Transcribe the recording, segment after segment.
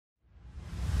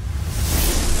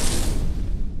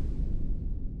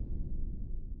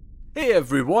Hey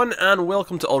everyone, and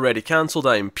welcome to Already Cancelled.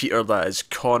 I'm Peter, that is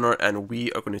Connor, and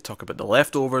we are going to talk about The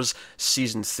Leftovers,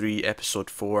 Season 3, Episode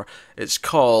 4. It's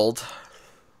called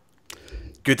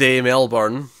Good Day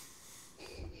Melbourne.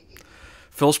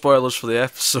 Full spoilers for the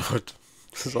episode,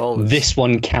 as always. This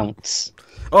one counts.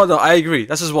 Oh no, I agree,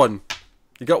 this is one.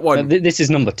 You got one. This is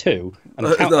number 2. And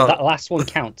No. that last one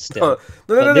counts still.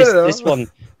 No. This one,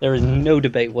 there is no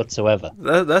debate whatsoever.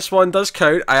 This one does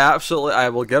count. I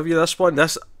will give you this one.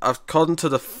 This, according to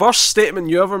the first statement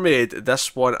you ever made,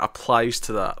 this one applies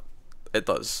to that. It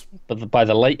does. But by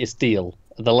the latest deal,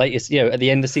 at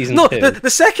the end of season 2. No, the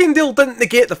second deal didn't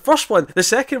negate the first one. The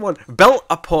second one built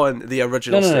upon the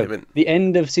original statement. The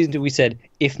end of season 2, we said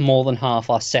if more than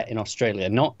half are set in Australia,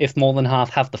 not if more than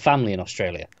half have the family in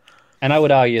Australia. And I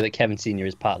would argue that Kevin Sr.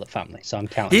 is part of the family, so I'm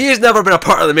counting. He has never been a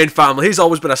part of the main family. He's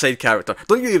always been a side character.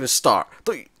 Don't you even start.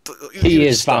 He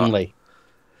is family.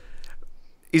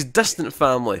 He's distant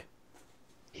family.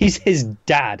 He's his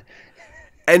dad.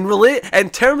 In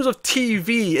terms of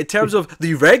TV, in terms of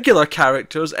the regular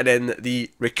characters, and in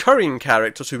the recurring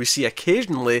characters who we see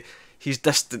occasionally, he's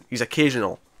distant. He's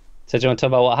occasional. So do you want to talk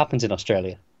about what happens in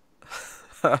Australia?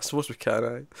 I suppose we can,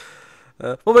 right?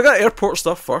 Well, we got airport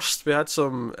stuff first. We had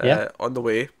some on the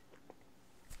way.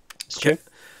 It's true.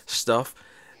 Stuff.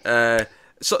 So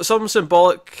some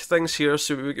symbolic things here.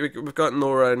 So we've got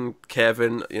Nora and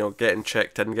Kevin, getting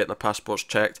checked in, getting their passports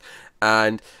checked,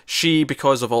 and she,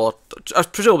 because of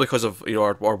presumably because of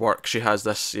our work, she has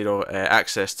this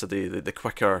access to the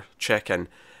quicker check-in,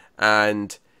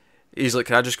 and he's like,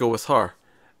 "Can I just go with her?"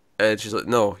 And she's like,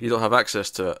 "No, you don't have access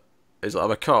to it." He's like,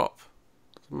 "I'm a cop."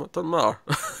 It doesn't matter.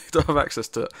 You don't have access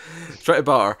to it. Try to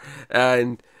bar her.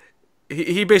 And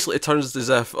he basically turns as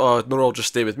if, "Oh, Nora will just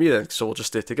stay with me then, so we'll just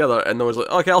stay together." And Nora's like,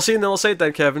 "Okay, I'll see you on the other side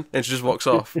then, Kevin." And she just walks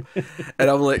off. And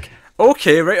I'm like,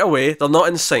 okay, right away, they're not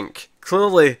in sync.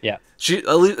 Clearly, Yeah.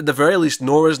 At the very least,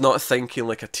 Nora's not thinking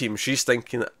like a team. She's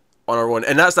thinking on her own,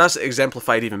 and that's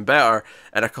exemplified even better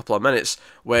in a couple of minutes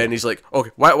when he's like, "Okay,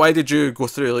 why did you go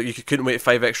through? Like, you couldn't wait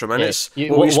 5 extra minutes.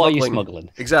 What are you smuggling?"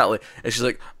 Exactly. And she's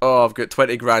like, "Oh, I've got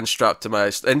 20 grand strapped to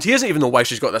my..." And he doesn't even know why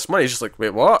she's got this money. He's just like,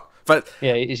 "Wait, what?" But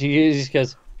yeah, she just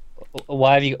goes,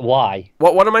 Why?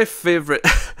 one of my favorite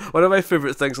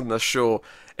things on this show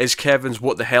is Kevin's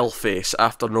 "what the hell" face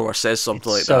after Nora says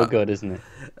something like that. So good, isn't it?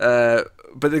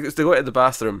 But they go to the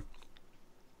bathroom,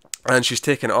 and she's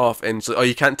taking it off, and it's like, "Oh,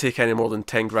 you can't take any more than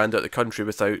 10 grand out of the country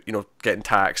without, getting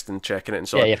taxed and checking it and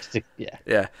so on." You have to, yeah.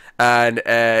 Yeah. And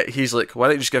he's like, "Why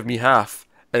don't you just give me half?"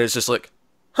 And it's just like,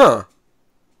 huh.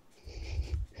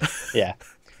 Yeah.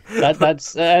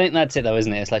 That's I think that's it though,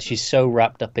 isn't it? It's like she's so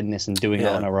wrapped up in this and doing it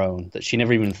on her own that she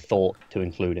never even thought to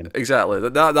include him. Exactly.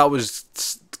 That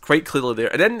was quite clearly there.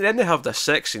 And then they have this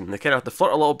sex scene. They kind of have to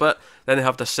flirt a little bit, then they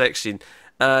have this sex scene.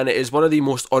 And it is one of the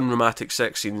most unromantic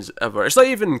sex scenes ever. It's not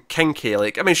even kinky.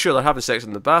 Like, I mean, sure, they're having sex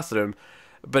in the bathroom,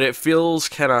 but it feels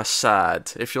kind of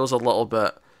sad. It feels a little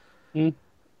bit...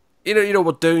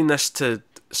 we're doing this to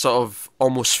sort of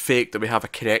almost fake that we have a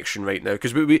connection right now,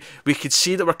 because we could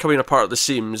see that we're coming apart at the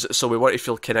seams, so we want to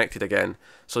feel connected again.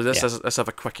 So let's have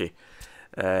a quickie.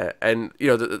 And,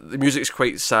 the music's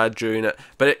quite sad during it,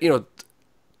 but,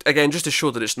 again, just to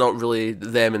show that it's not really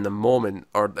them in the moment,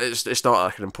 or it's not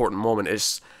like an important moment.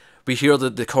 It's we hear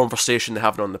the conversation they're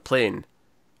having on the plane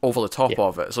over the top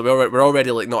of it. So we're already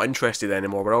like not interested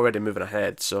anymore. We're already moving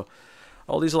ahead. So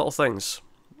all these little things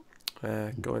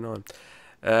going on.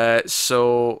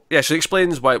 So yeah, she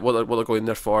explains what they're going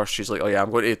there for. She's like, "Oh yeah, I'm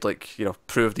going to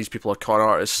prove these people are con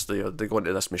artists. They go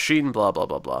into this machine, blah blah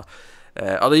blah blah."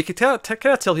 Although you could kind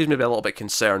of tell he's maybe a little bit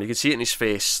concerned. You can see it in his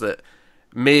face that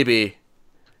maybe.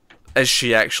 Is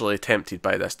she actually tempted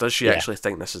by this? Does she actually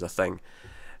think this is a thing?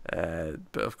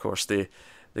 But of course, they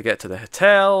get to the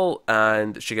hotel,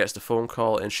 and she gets the phone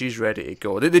call, and she's ready to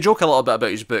go. They joke a little bit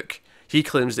about his book. He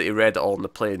claims that he read it all on the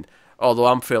plane, although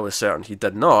I'm fairly certain he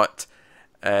did not.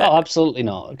 Oh, absolutely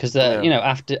not. Because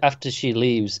after she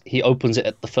leaves, he opens it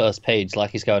at the first page,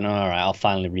 like he's going, "All right, I'll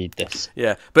finally read this."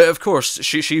 Yeah, but of course,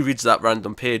 she reads that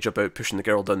random page about pushing the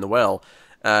girl down the well.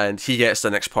 And he gets the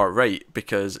next part right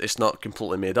because it's not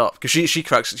completely made up. Because she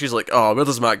cracks. She's like, "Oh, where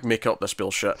does Mac make up this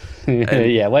bullshit?"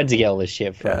 And, yeah, where did he get all this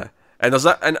shit from? Yeah, and there's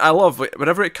that. And I love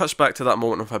whenever it cuts back to that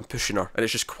moment of him pushing her, and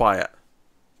it's just quiet.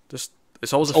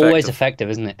 It's always effective,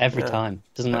 isn't it? Every time.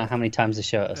 Doesn't matter how many times they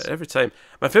show us. Every time.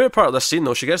 My favorite part of this scene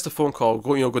though, she gets the phone call.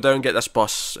 Go down and get this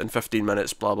bus in 15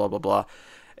 minutes. Blah blah blah blah.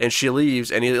 And she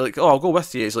leaves, and he's like, "Oh, I'll go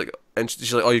with you." He's like, and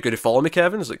she's like, "Oh, you're going to follow me,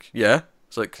 Kevin?" He's like, "Yeah."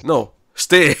 It's like, "No,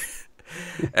 stay."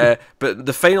 But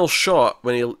the final shot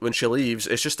when she leaves,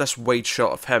 it's just this wide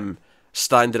shot of him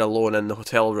standing alone in the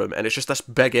hotel room, and it's just this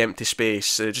big empty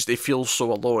space. He feels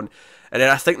so alone, and then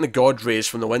I think the God rays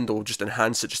from the window just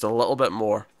enhance it just a little bit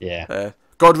more. Yeah.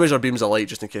 God rays are beams of light,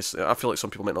 just in case. I feel like some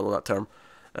people might not know that term.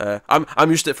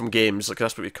 I'm used to it from games, like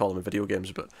that's what we call them in video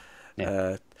games. But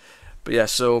yeah,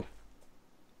 so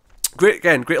great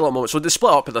little moment. So they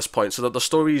split up at this point, so that the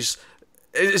stories.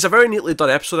 It's a very neatly done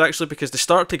episode actually, because they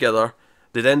start together,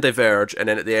 they then diverge, and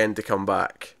then at the end they come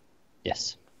back.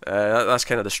 Yes. That's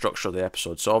kind of the structure of the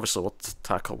episode. So obviously we'll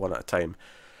tackle one at a time.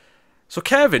 So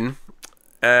Kevin,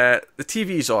 the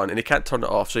TV's on and he can't turn it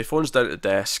off, so he phones down at the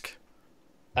desk.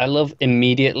 I love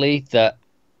immediately that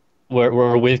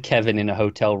we're with Kevin in a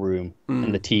hotel room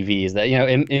and the TV is there. You know,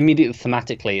 immediately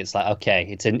thematically, it's like, okay,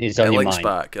 it's on your mind.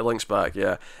 It links back,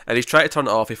 yeah. And he's trying to turn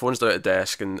it off. He phones down at the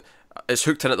desk and it's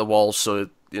hooked in at the wall, so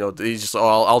he's just,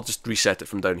 I'll just reset it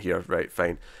from down here. Right,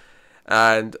 fine.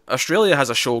 And Australia has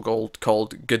a show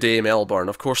called Good Day Melbourne.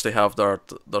 Of course, they have their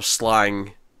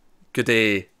slang, Good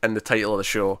Day, in the title of the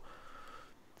show.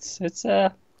 It's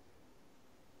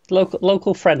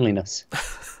local friendliness.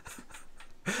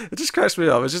 It just cracks me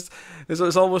up.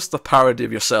 It's almost a parody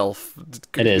of yourself.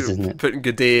 It is, isn't it? Putting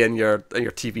Good Day in your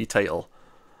TV title.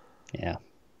 Yeah.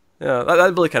 Yeah,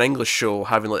 that'd be like an English show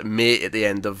having like mate at the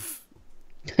end of.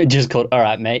 Just called All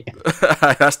Right, Mate.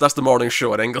 that's the morning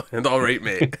show in England. All right,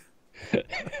 mate.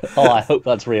 Oh, I hope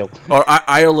that's real. Or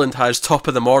Ireland has Top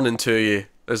of the Morning to You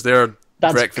as their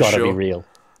breakfast show. That's gotta be real.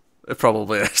 It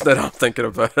probably is. Now I'm thinking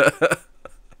about it.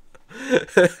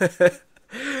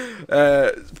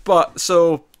 But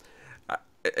so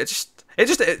it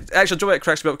actually, Joe, it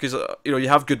cracks me up because you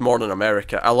have Good Morning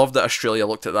America. I love that Australia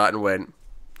looked at that and went,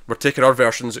 "We're taking our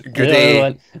versions. Good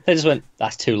Day." They just went,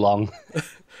 "That's too long."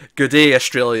 Good Day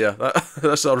Australia.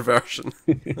 That's our version.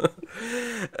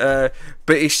 But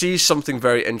he sees something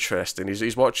very interesting.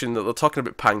 He's watching. They're talking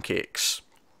about pancakes.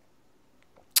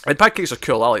 And pancakes are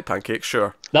cool. I like pancakes,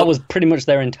 sure. That was pretty much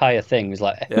their entire thing. It's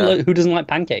like, who doesn't like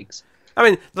pancakes? I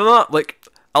mean, they're not like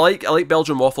I like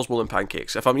Belgian waffles more than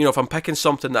pancakes. If I'm picking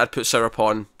something that I'd put syrup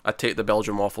on, I'd take the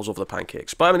Belgian waffles over the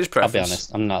pancakes. But I mean, it's preference. I'll be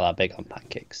honest, I'm not that big on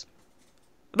pancakes.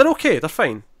 They're okay. They're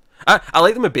fine. I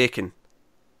like them with bacon.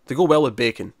 They go well with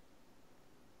bacon.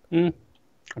 I'd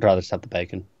rather just have the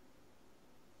bacon.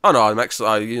 Oh no, I mix.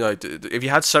 If you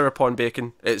had syrup on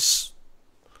bacon, it's.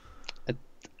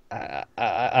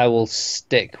 I will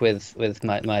stick with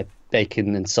my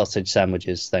bacon and sausage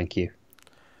sandwiches. Thank you.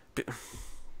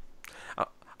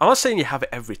 I'm not saying you have it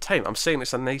every time. I'm saying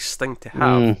it's a nice thing to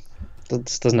have.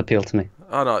 That doesn't appeal to me.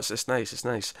 Oh no, it's nice. It's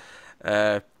nice.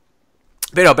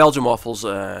 But Belgian waffles,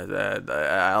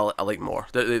 I like more.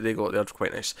 They're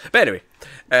quite nice. But anyway,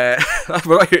 we're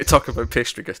not here to talk about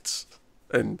pastry goods.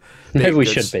 And maybe we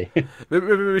should be. Maybe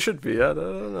we should be. I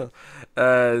don't know.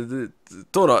 The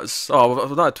donuts. Oh,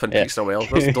 we've not had Twin Peaks in a while.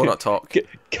 Where's the donut talk?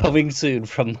 Coming soon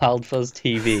from Mild Fuzz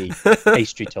TV.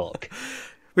 Pastry talk.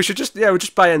 We should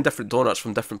just buy in different donuts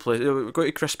from different places. We go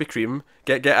to Krispy Kreme,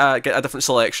 get a different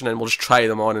selection, and we'll just try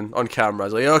them on camera.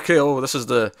 It's like, okay, this is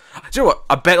the. Do you know what?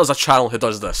 I bet there's a channel who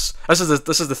does this. This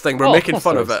is the thing. We're making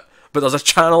fun of it, but there's a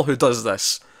channel who does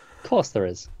this. Of course there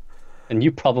is, and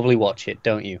you probably watch it,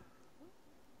 don't you?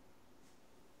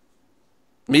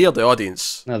 Me or the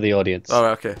audience? No, the audience. Oh,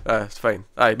 okay. It's fine.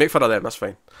 Aye, make fun of them. That's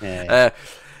fine. Yeah.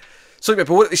 So, but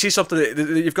what, you see something,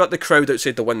 you've got the crowd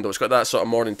outside the window. It's got that sort of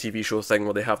morning TV show thing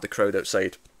where they have the crowd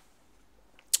outside.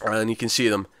 And you can see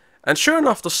them. And sure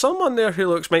enough, there's someone there who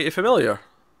looks mighty familiar.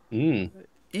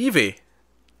 Evie.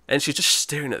 And she's just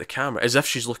staring at the camera as if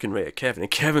she's looking right at Kevin.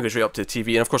 And Kevin goes right up to the TV.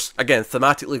 And of course, again,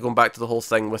 thematically going back to the whole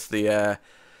thing with the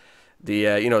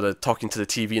talking to the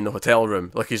TV in the hotel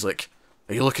room. Like, he's like,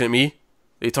 "Are you looking at me?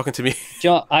 Are you talking to me?"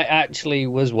 John, I actually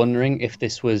was wondering if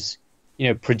this was,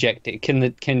 projected.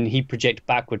 Can he project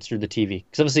backwards through the TV?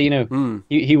 Because obviously,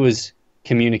 he was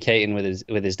communicating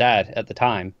with his dad at the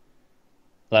time.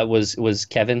 That was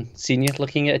Kevin Senior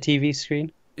looking at a TV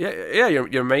screen. Yeah.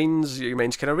 Your mind's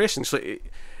kind of racing. So,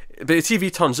 but the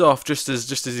TV turns off just as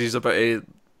he's about to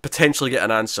potentially get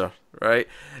an answer, right?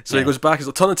 So he goes back. He's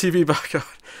like, "Turn the TV back on."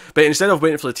 But instead of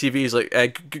waiting for the TV, he's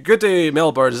like, "Good Day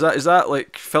Melbourne. Is that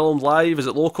like filmed live? Is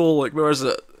it local? Like, where is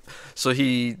it?" So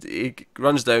he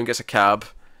runs down, gets a cab,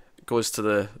 goes to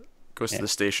the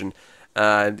station,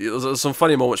 and there's some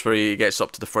funny moments where he gets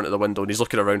up to the front of the window and he's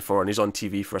looking around for her and he's on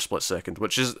TV for a split second,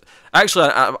 which is actually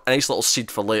a nice little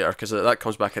seed for later because that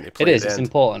comes back into play. It is. It's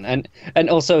important, and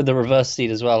also the reverse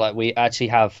seed as well. Like, we actually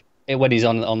have it when he's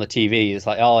on the TV. It's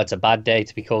like, oh, it's a bad day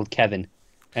to be called Kevin,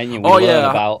 and we learn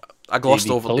about I glossed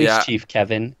the over police chief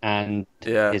Kevin and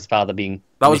his father being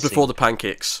that was missing. before the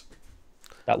pancakes.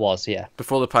 That was, yeah.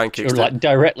 before the Or pancakes. like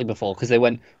directly before, because they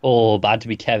went, "Oh, bad to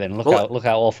be Kevin. Well, Look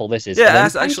how awful this is." yeah, And then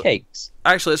that's actually pancakes.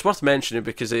 it's worth mentioning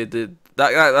because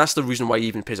that's the reason why he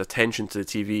even pays attention to the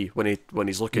TV when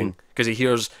he's looking, because he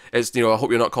hears it's, I hope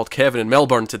you're not called Kevin in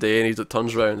Melbourne today, and he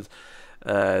turns around,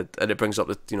 and it brings up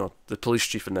the police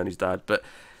chief and then his dad. But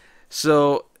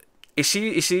so he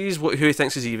sees who he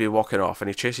thinks is Evie walking off, and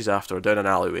he chases after her down an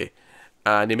alleyway,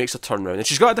 and he makes a turn round, and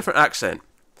she's got a different accent.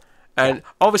 And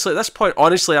obviously at this point,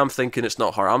 honestly, I'm thinking it's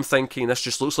not her. I'm thinking this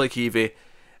just looks like Evie,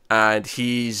 and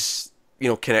he's,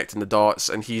 connecting the dots,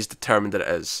 and he's determined that it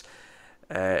is.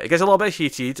 It gets a little bit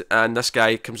heated, and this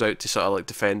guy comes out to sort of like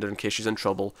defend her in case she's in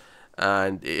trouble,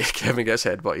 and Kevin gets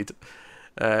headbutted.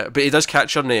 But he does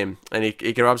catch her name, and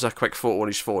he grabs a quick photo on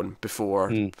his phone before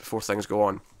things go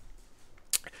on.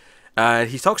 And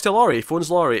he talks to Laurie, he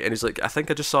phones Laurie, and he's like, I think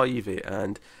I just saw Evie.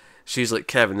 And she's like,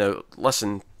 Kevin, now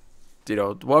listen,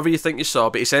 whatever you think you saw,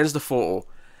 but he sends the photo,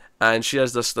 and she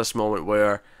has this moment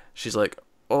where she's like,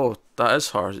 oh, that is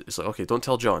her. It's like, okay, don't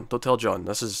tell John,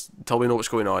 this is, until we know what's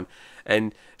going on.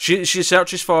 And she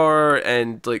searches for her,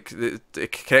 and like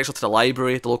it connects her to the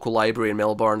local library in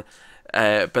Melbourne,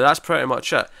 but that's pretty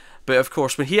much it. But of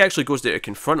course, when he actually goes there to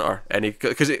confront her, and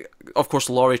of course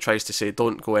Laurie tries to say,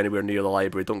 don't go anywhere near the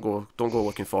library, don't go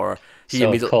looking for her.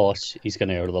 Of course he's going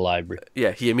to go to the library.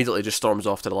 Yeah, he immediately just storms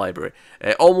off to the library.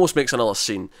 Almost makes another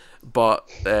scene, but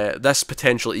this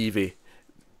potential Evie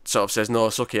sort of says, no,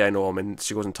 it's okay, I know him, and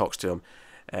she goes and talks to him.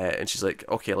 And she's like,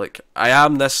 okay, like, I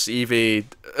am this Evie.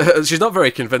 She's not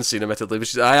very convincing, admittedly, but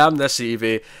she's like, I am this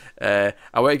Evie. I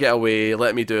want to get away,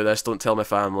 let me do this, don't tell my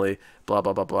family, blah,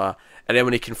 blah, blah, blah. And then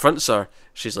when he confronts her,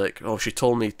 she's like, oh, she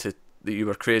told me that you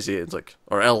were crazy. It's like,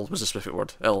 or ill was the specific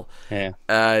word, ill. Yeah.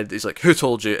 And he's like, who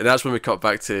told you? And that's when we cut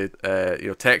back to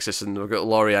Texas, and we've got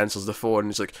Laurie answers the phone, and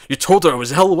he's like, you told her I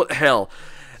was ill, what the hell?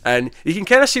 And you can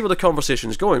kind of see where the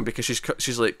conversation's going, because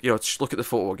she's like, look at the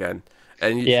photo again.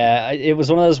 And it was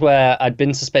one of those where I'd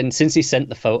been suspended since he sent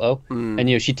the photo,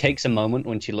 and she takes a moment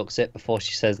when she looks at it before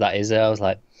she says that is her. I was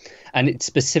like, and it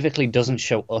specifically doesn't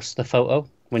show us the photo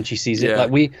when she sees it. Like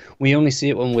we only see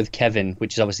it when with Kevin,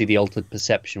 which is obviously the altered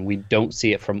perception. We don't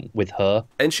see it with her.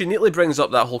 And she neatly brings up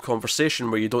that whole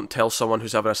conversation where you don't tell someone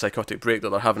who's having a psychotic break that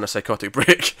they're having a psychotic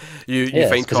break. You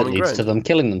find common ground. It leads to them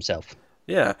killing themselves.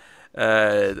 Yeah.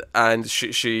 And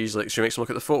she's like, she makes him look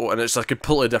at the photo, and it's like a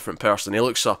completely different person. He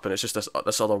looks up, and it's just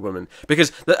this other woman.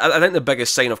 Because I think the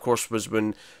biggest sign, of course, was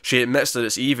when she admits that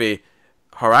it's Evie.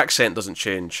 Her accent doesn't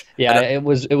change. Yeah, it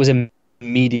was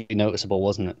immediately noticeable,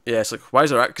 wasn't it? Yeah, it's like, why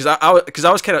is her? Because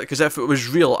I was kind of, because if it was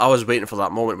real, I was waiting for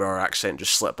that moment where her accent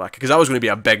just slipped back, because that was going to be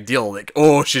a big deal. Like,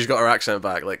 oh, she's got her accent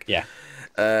back. Like, yeah.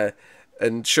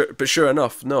 And sure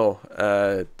enough, no.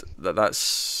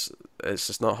 It's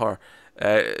just not her.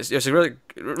 It's a really,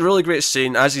 really great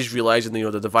scene as he's realizing,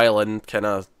 the violin kind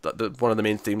of one of the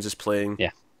main themes is playing.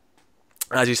 Yeah.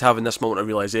 As he's having this moment of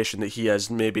realization that he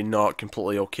is maybe not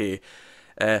completely okay,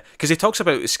 because he talks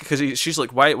about, because she's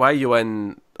like, why are you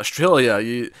in Australia?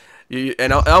 You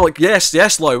and I'm like,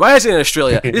 yes, Lloyd. Why is he in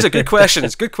Australia? These are good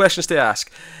questions. Good questions to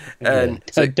ask. And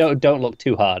so like, don't look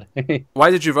too hard.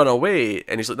 Why did you run away?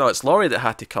 And he's like, no, it's Laurie that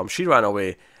had to come. She ran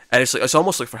away. And it's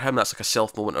almost like for him that's like a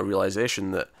self moment of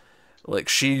realization that, like,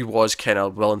 she was kind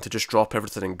of willing to just drop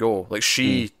everything and go. Like,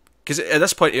 because at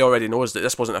this point he already knows that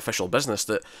this wasn't official business,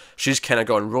 that she's kind of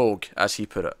gone rogue, as he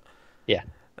put it. Yeah.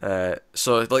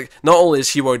 So, like, not only is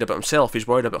he worried about himself, he's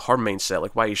worried about her mindset.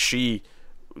 Like, why is she,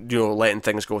 letting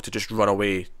things go to just run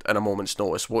away in a moment's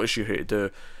notice? What is she here to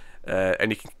do?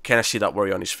 And you can kind of see that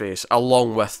worry on his face,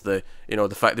 along with the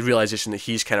realization that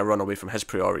he's kind of run away from his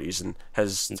priorities and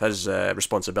his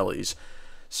responsibilities.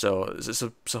 So it's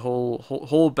a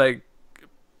whole big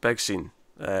scene.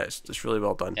 It's really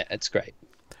well done. Yeah, it's great.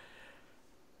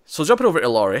 So jumping over to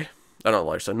Laurie, not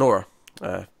Laurie, so Nora.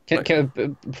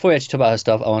 Before we actually talk about her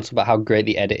stuff, I want to talk about how great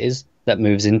the edit is that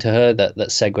moves into her, that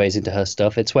segues into her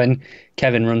stuff. It's when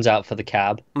Kevin runs out for the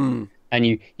cab, and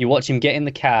you watch him get in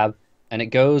the cab, and it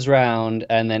goes round,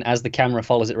 and then as the camera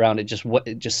follows it round, it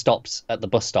just stops at the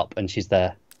bus stop, and she's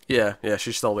there. Yeah,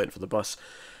 she's still waiting for the bus.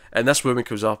 And this woman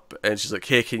comes up and she's like,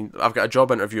 "Hey, I've got a job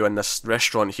interview in this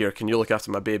restaurant here. Can you look after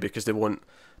my baby? Because they won't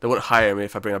hire me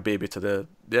if I bring a baby to the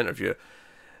interview."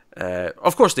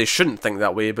 Of course, they shouldn't think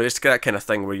that way, but it's that kind of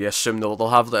thing where you assume they'll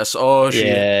have this. Oh, she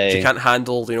can't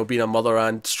handle being a mother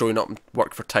and throwing up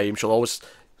work for time. She'll always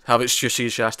have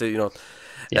excuses. She has to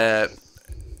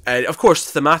and of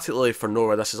course, thematically for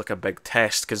Nora, this is like a big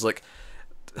test, because like,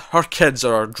 her kids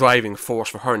are a driving force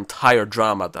for her entire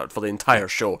drama, for the entire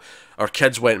show. Her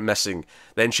kids went missing.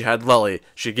 Then she had Lily.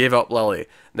 She gave up Lily.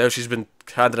 Now she's been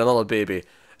handed another baby.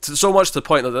 So much to the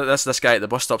point that this guy at the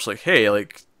bus stop's like, hey,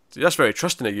 like, that's very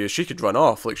trusting of you. She could run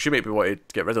off. Like, she might be wanting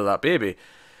to get rid of that baby.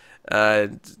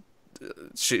 And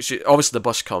she obviously the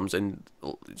bus comes and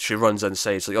she runs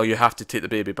inside. It's like, oh, you have to take the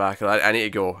baby back. I need to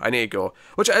go. I need to go.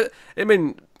 Which I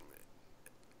mean,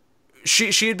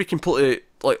 she'd be completely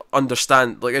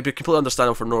it'd be completely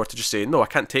understandable for Nora to just say, no, I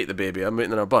can't take the baby. I'm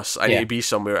waiting on a bus. I need to be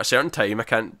somewhere at a certain time. I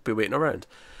can't be waiting around.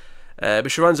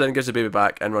 But she runs in, gives the baby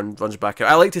back, and runs back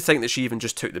out. I like to think that she even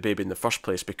just took the baby in the first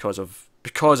place because of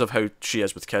how she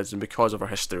is with kids and because of her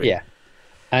history. Yeah.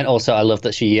 And also, I love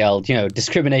that she yelled,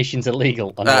 discrimination's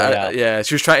illegal on the way out. Yeah,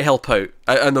 she was trying to help out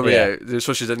on the way out,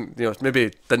 so she didn't,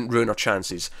 maybe didn't ruin her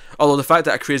chances. Although the fact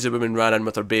that a crazy woman ran in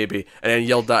with her baby and then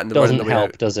yelled that in the doesn't way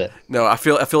help, out, does it? No, I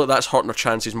feel like that's hurting her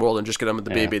chances more than just getting in with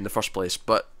the baby in the first place.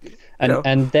 But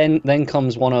and then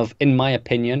comes one of, in my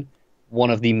opinion,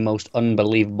 one of the most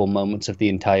unbelievable moments of the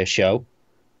entire show,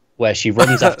 where she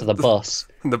runs after the bus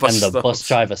the bus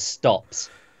driver stops.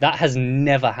 That has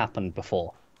never happened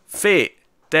before. Fate.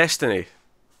 Destiny,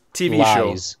 TV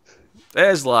lies. show. It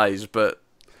is lies, but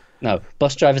no,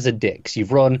 bus drivers are dicks. You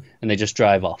run and they just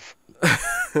drive off.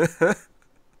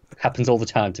 Happens all the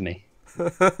time to me.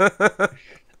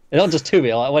 Not just to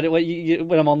me. Like,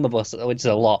 when I'm on the bus, which is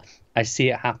a lot, I see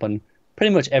it happen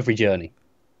pretty much every journey.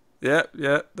 Yeah,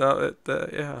 no,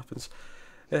 it happens.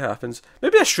 It happens.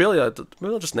 Maybe Australia.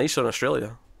 Maybe they're just nicer in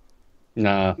Australia.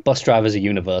 Nah, bus drivers are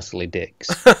universally dicks.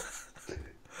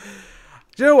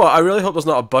 Do you know what? I really hope there's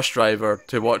not a bus driver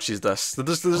who watches this. They're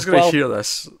just going to hear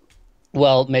this.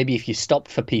 Well, maybe if you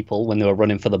stopped for people when they were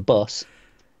running for the bus.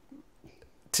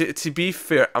 To be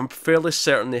fair, I'm fairly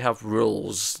certain they have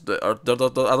rules that are. I don't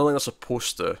think they're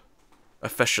supposed to,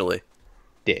 officially.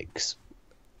 Dicks.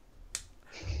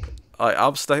 They're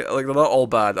not all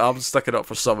bad. I'm sticking up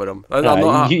for some of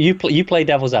them. You play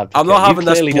devil's advocate. I'm not having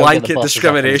this blanket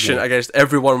discrimination against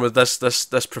everyone with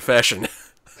this profession.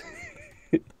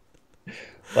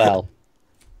 Well,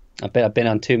 I've been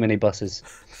on too many buses.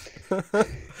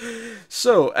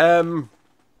 So, so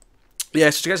she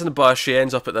gets in the bus. She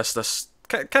ends up at this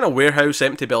kind of warehouse,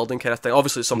 empty building kind of thing.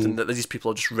 Obviously, it's something that these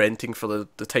people are just renting for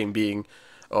the time being,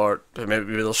 or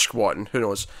maybe they're squatting. Who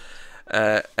knows?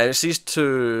 And it's these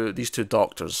two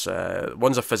doctors.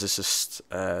 One's a physicist.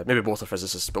 Maybe both are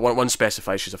physicists, but one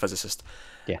specifies she's a physicist.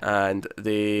 Yeah. And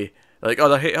they like,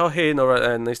 hey,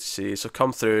 Nora, nice to see you. So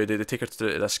come through. They take her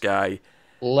to this guy.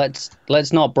 Let's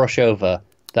not brush over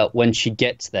that when she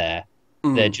gets there,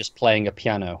 they're just playing a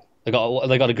piano. They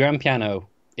got a grand piano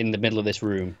in the middle of this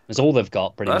room. That's all they've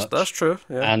got, pretty much. That's true.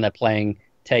 Yeah. And they're playing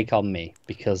 "Take on Me"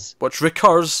 which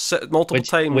recurs multiple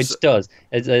times. Which does.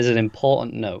 There's an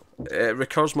important note. It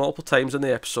recurs multiple times in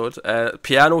the episode.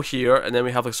 Piano here, and then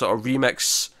we have a sort of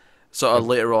remix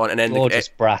later on, and then gorgeous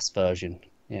brass version.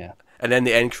 Yeah. And then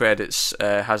the end credits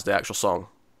has the actual song,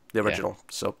 the original. Yeah.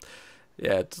 So.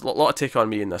 Yeah, a lot of take on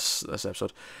me in this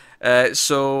episode.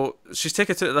 So she's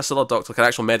taken to this other doctor, like an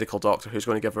actual medical doctor, who's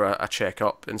going to give her a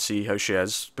check-up and see how she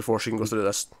is before she can go through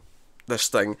this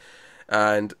thing.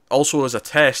 And also as a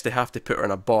test, they have to put her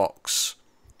in a box,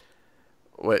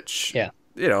 which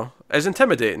is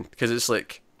intimidating because it's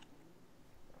like,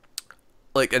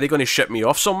 are they going to ship me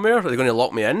off somewhere? Are they going to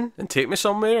lock me in and take me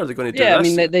somewhere? Are they going to do this? Yeah, I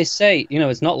mean, they say,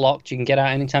 it's not locked. You can get out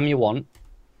anytime you want.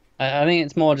 I think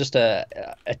it's more just a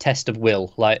test of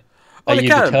will. Like, are you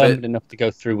determined enough to go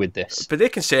through with this? But they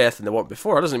can say anything they want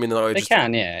before. It doesn't mean they're They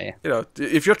can, yeah.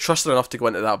 If you're trusted enough to go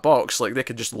into that box, like, they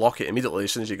could just lock it immediately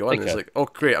as soon as you go in. It's like, oh,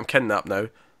 great, I'm kidnapped now.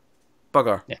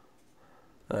 Bugger.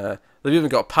 Yeah. They've even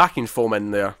got packing foam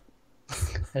in there.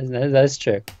 That's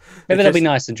true. Maybe they'll be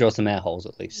nice and draw some air holes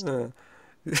at least. In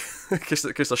case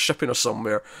they're shipping her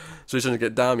somewhere, so he doesn't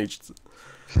get damaged.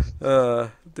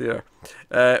 Dear.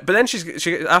 But then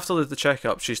she after the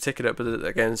checkup, she's taken out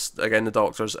against the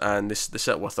doctors, and they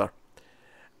sit with her.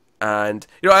 And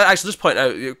I actually just point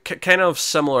out, kind of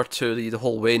similar to the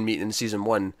whole Wayne meeting in season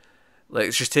 1.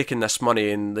 Like, she's taking this money,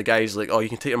 and the guy's like, "Oh, you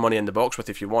can take your money in the box with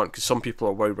if you want," because some people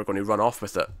are worried we're going to run off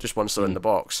with it just once they're in the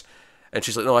box. And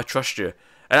she's like, "No, I trust you."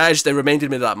 And it reminded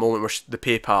me of that moment where the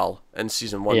PayPal in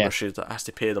season 1 where she has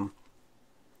to pay them.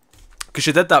 Because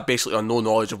she did that basically on no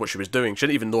knowledge of what she was doing. She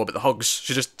didn't even know about the hugs.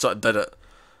 She just sort of did it.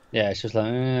 Yeah, she's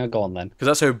like, go on then. Because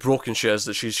that's how broken she is,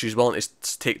 that she's willing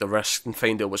to take the risk and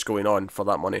find out what's going on for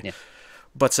that money. Yeah.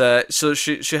 But so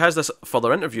she has this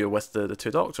further interview with the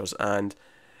two doctors, and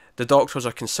the doctors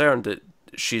are concerned that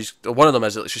one of them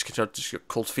is that she's concerned she's got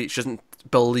cold feet. She doesn't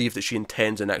believe that she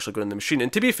intends on actually going in the machine.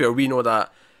 And to be fair, we know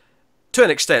that to an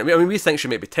extent. I mean, we think she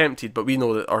might be tempted, but we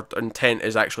know that our intent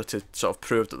is actually to sort of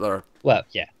prove that they're... Well,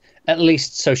 yeah. At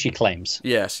least so she claims.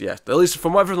 Yes. At least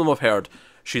from everything we've heard,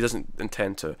 she doesn't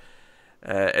intend to.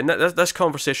 And this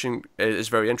conversation is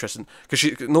very interesting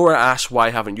because Nora asks, "Why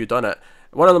haven't you done it?"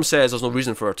 One of them says there's no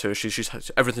reason for her to. She's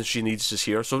everything she needs is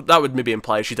here. So that would maybe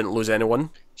imply she didn't lose anyone.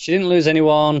 She didn't lose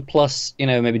anyone. Plus,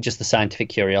 maybe just the scientific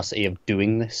curiosity of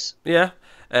doing this. Yeah.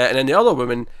 And then the other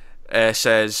woman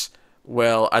says,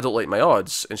 "Well, I don't like my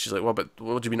odds." And she's like, "Well, but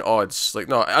what do you mean odds? Like,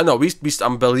 no, I know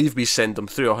I believe we send them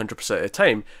through 100% of the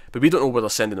time, but we don't know where they're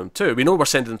sending them to. We know we're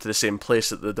sending them to the same place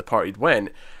that the departed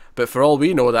went." But for all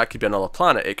we know, that could be another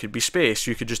planet. It could be space.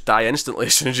 You could just die instantly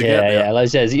as soon as you get there. Yeah. Like I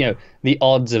says, the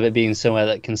odds of it being somewhere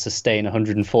that can sustain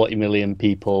 140 million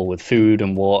people with food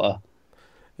and water.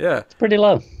 Yeah, it's pretty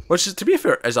low. Which, to be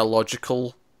fair, is a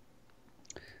logical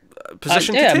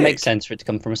position to take. Yeah, it makes sense for it to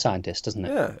come from a scientist, doesn't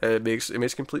it? Yeah, it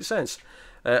makes complete sense.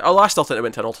 I still think it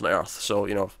went to an alternate Earth, so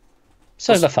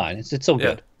So they're fine. It's all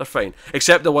good. They're fine,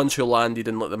 except the ones who landed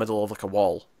in the middle of like a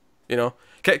wall.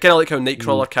 Kind of like how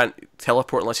Nightcrawler can't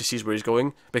teleport unless he sees where he's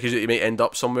going because he may end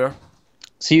up somewhere.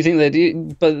 So you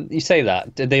think but you say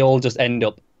that, did they all just end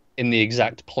up in the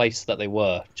exact place that they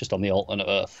were, just on the alternate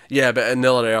Earth? Yeah, but in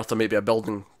the other Earth there may be a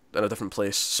building in a different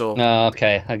place. So. Oh,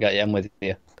 okay, I got you. I'm with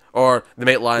you. Or they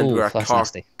might land where a car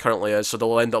nasty. currently is, so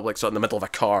they'll end up like sort of in the middle of a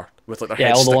car with like their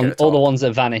heads sticking out the top. all the ones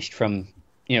that vanished from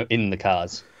in the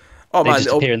cars. Oh man,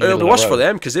 it'll be worse for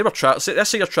them because they were let's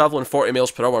say you're traveling 40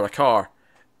 miles per hour in a car,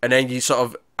 and then you sort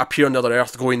of appear on the other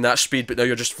Earth going that speed, but now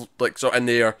you're just like sort of in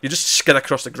the air. You just skid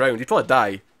across the ground. You'd probably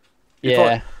die.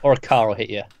 Or a car will hit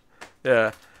you.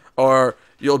 Yeah, or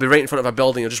you'll be right in front of a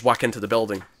building. You'll just whack into the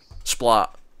building,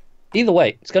 splat. Either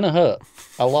way, it's gonna hurt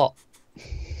a lot.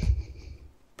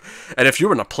 And if you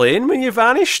were in a plane when you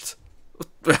vanished,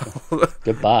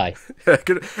 goodbye.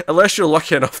 Unless you're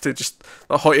lucky enough to just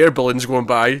the hot air balloons going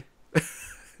by,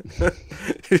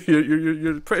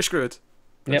 you're pretty screwed.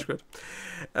 Screwed.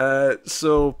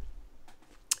 So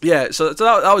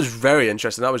that was very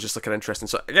interesting. That was just like an interesting.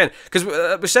 So again, because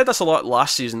we said this a lot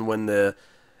last season when the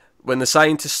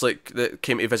scientists that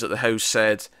came to visit the house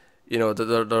said,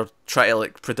 that they're trying to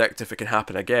like predict if it can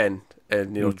happen again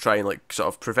and try and like sort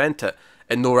of prevent it.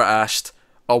 And Nora asked,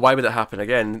 "Oh, why would it happen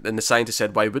again?" And the scientist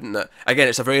said, "Why wouldn't it?" Again,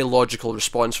 it's a very logical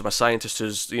response from a scientist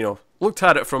who's looked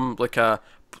at it from like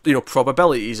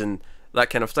probabilities and that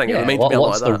kind of thing. Yeah,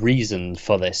 what's the reason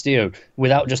for this?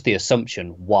 Without just the assumption,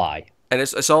 why? And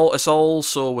it's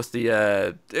also with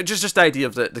the just the idea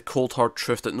of the cold hard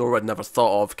truth that Nora had never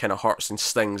thought of kind of hurts and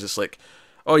stings. It's like,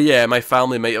 oh yeah, my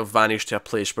family might have vanished to a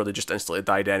place where they just instantly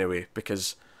died anyway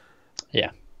because,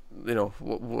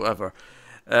 whatever.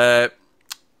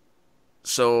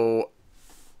 So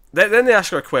then they ask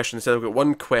her a question. They said they've got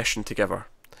one question to give her,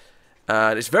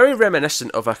 and it's very reminiscent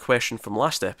of a question from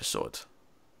last episode.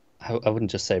 I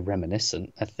wouldn't just say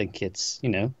reminiscent. I think it's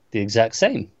the exact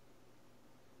same.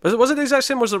 Was it the exact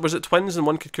same? Was it twins and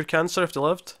one could cure cancer if they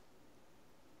lived?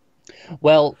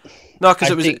 Well, no,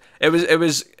 because it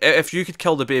was if you could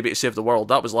kill the baby to save the world.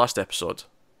 That was last episode.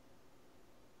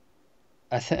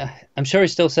 I'm sure he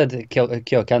still said to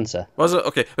cure cancer. Was it?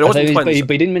 Okay, but it wasn't twins. But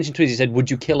he didn't mention twins. He said, "Would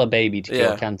you kill a baby to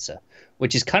cure cancer?"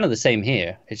 Which is kind of the same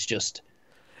here. It's just.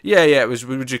 Yeah. It was.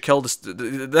 Would you kill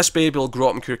this baby? Will grow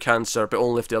up and cure cancer, but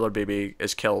only if the other baby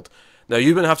is killed. Now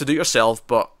you wouldn't have to do it yourself,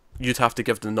 but you'd have to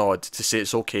give the nod to say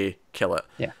it's okay, kill it.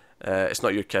 Yeah. It's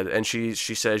not your kid, and she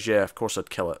says, "Yeah, of course I'd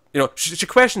kill it." She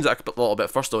questions it a little bit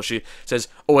first though. She says,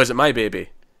 "Oh, is it my baby?"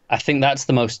 I think that's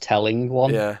the most telling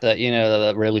one. Yeah.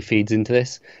 That really feeds into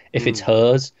this. If it's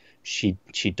hers, she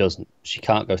doesn't. She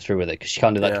can't go through with it because she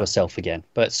can't do that to herself again.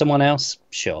 But someone else,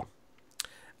 sure.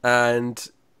 And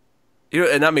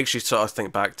and that makes you sort of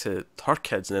think back to her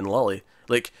kids and then Lily.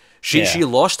 Like she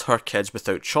lost her kids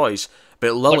without choice,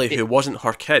 but Lily, who wasn't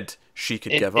her kid, she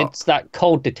could give up. It's that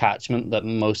cold detachment that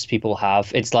most people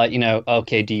have. It's like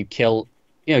okay, do you kill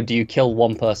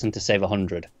one person to save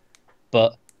 100?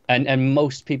 But and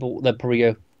most people they'll probably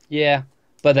go, yeah.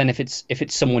 But then if it's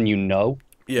someone you go,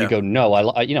 no, I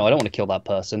don't want to kill that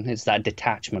person. It's that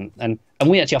detachment, and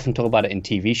we actually often talk about it in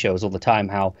TV shows all the time.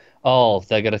 How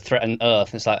they're going to threaten Earth.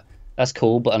 And it's like, that's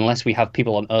cool, but unless we have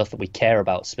people on Earth that we care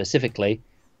about specifically,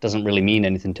 doesn't really mean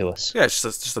anything to us. Yeah, it's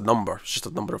just a number. It's just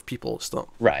a number of people. It's not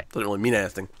right. Doesn't really mean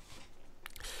anything.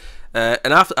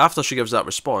 And after she gives that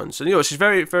response, and she's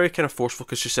very, very kind of forceful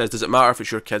because she says, "Does it matter if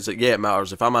it's your kids?" Like, yeah, it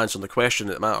matters. If I'm answering the question,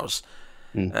 it matters.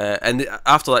 And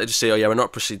after that, they just say, "Oh yeah, we're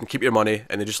not proceeding. Keep your money,"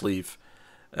 and they just leave.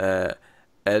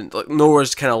 And like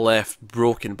Nora's kind of left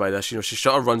broken by this. She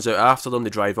sort of runs out after them. They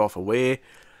drive off away.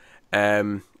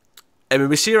 And when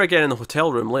we see her again in the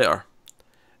hotel room later,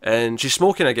 and she's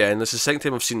smoking again. This is the second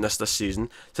time I've seen this season.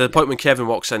 To the point when Kevin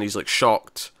walks in, he's like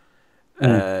shocked.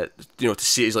 To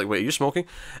see, he's like, "Wait, are you smoking?"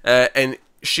 And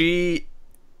she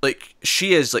like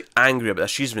she is like angry about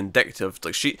this. She's vindictive.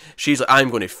 Like she's like, I'm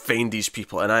going to find these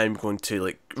people and I'm going to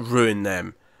like ruin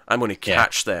them. I'm going to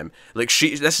catch them. Like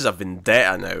this is a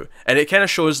vendetta now, and it kind of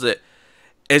shows that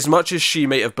as much as she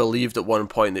might have believed at one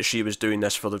point that she was doing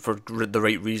this for the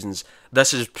right reasons,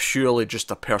 this is purely just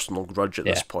a personal grudge at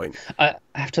this point. I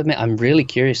have to admit, I'm really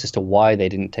curious as to why they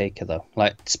didn't take her though.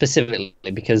 Like specifically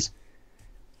because,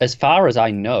 as far as I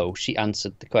know, she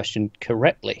answered the question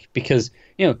correctly. Because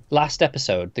last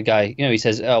episode, the guy, he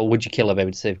says, "Oh, would you kill a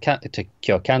baby to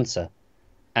cure cancer?"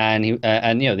 And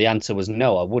the answer was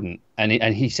no, I wouldn't. And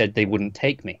he said they wouldn't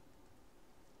take me.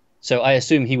 So I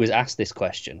assume he was asked this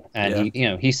question, and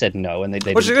he said no, and they didn't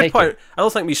take it. Which is a good point. I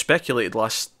don't think we speculated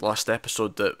last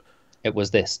episode that it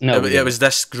was this. No, it was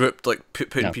this group like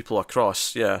putting people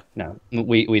across. Yeah. No,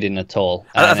 we didn't at all.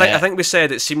 I think we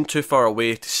said it seemed too far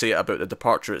away to say it about the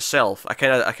departure itself. I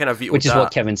kind of vetoed which is that.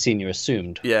 what Kevin Senior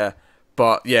assumed. Yeah,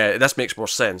 but this makes more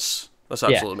sense. This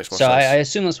absolutely makes more sense. So I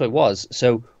assume that's what it was.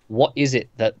 So what is it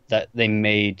that they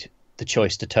made the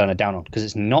choice to turn her down on? Because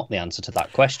it's not the answer to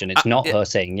that question. It's not her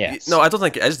saying yes. No, I don't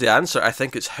think it is the answer. I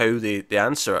think it's how they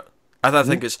answer it. I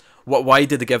think it's why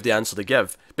did they give the answer they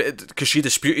give? But because she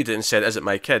disputed it and said, "Is it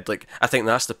my kid?" Like I think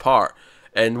that's the part.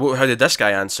 And how did this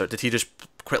guy answer? Did he just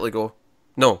quickly go,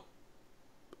 "No"?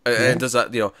 And does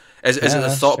that is it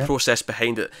the thought process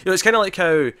behind it? It's kind of like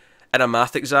how in a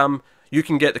math exam you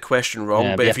can get the question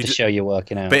wrong, but if you have to show you're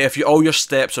working out. But if all your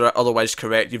steps are otherwise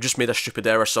correct, you've just made a stupid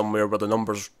error somewhere where the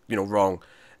number's wrong.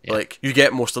 Yeah. Like you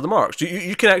get most of the marks.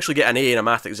 You can actually get an A in a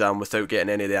math exam without getting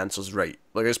any of the answers right.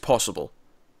 Like it's possible.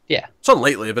 Yeah, it's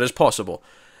unlikely, but it's possible.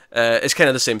 It's kind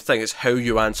of the same thing. It's how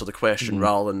you answer the question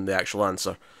rather than the actual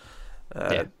answer.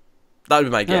 That would be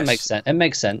my guess. It makes sense. It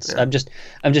makes sense. Yeah.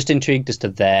 I'm just intrigued as to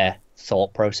their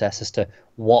thought process as to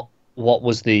what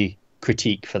was the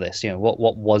critique for this.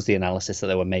 What was the analysis that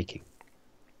they were making?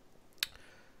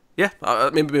 Yeah,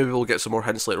 maybe we'll get some more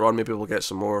hints later on. Maybe we'll get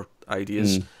some more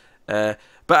ideas. But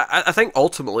I think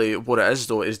ultimately what it is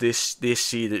though is they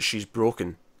see that she's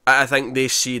broken. I think they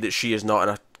see that she is not in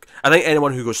a. I think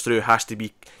anyone who goes through has to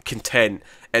be content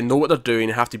and know what they're doing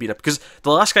and have to be in a. Because the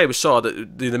last guy we saw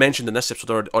that they mentioned in this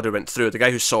episode already went through, the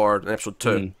guy who saw her in episode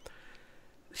 2,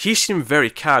 he seemed very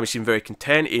calm, he seemed very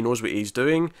content, he knows what he's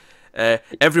doing.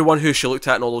 Everyone who she looked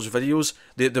at in all those videos,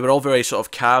 they were all very sort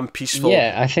of calm, peaceful.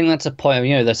 Yeah, I think that's a point.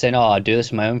 They're saying, "Oh, I do this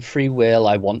of my own free will.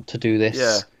 I want to do this."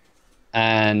 Yeah.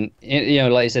 And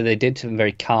like I said, they did something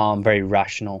very calm, very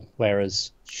rational,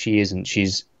 whereas she isn't.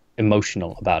 She's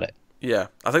emotional about it. Yeah,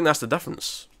 I think that's the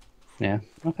difference. Yeah.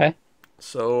 Okay.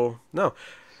 So no.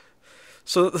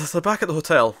 So they're back at the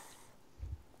hotel,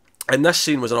 and this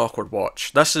scene was an awkward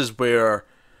watch. This is where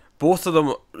both of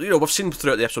them, we've seen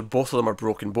throughout the episode, both of them are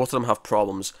broken. Both of them have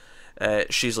problems.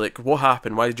 She's like, "What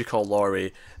happened? Why did you call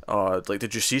Laurie?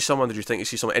 Did you see someone? Did you think you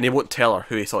see someone?" And he won't tell her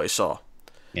who he thought he saw.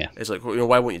 Yeah. It's like,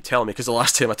 why won't you tell me? Because the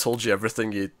last time I told you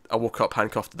everything, I woke up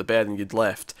handcuffed to the bed and you'd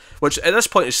left. Which at this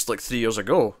point is like 3 years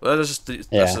ago. That's a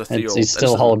 3-year-old. He's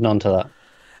still holding on to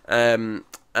that.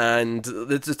 And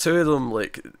the two of them,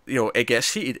 it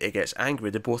gets heated, it gets angry.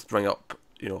 They both bring up,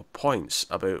 points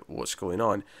about what's going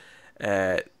on.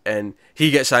 And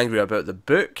he gets angry about the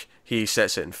book. He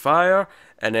sets it on fire,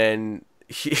 and then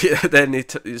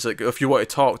he's like, "If you want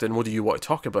to talk, then what do you want to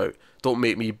talk about? Don't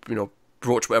make me,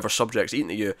 broach whatever subject's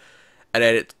eating at you." And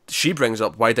then she brings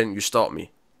up, "Why didn't you stop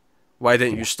me? Why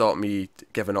didn't you stop me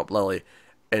giving up Lily?"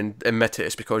 And admit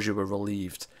it's because you were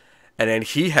relieved. And then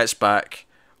he hits back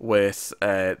with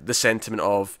the sentiment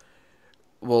of,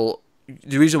 "Well,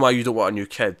 the reason why you don't want a new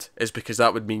kid is because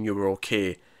that would mean you were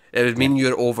okay. It would mean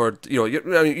you're over,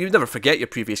 you'd never forget your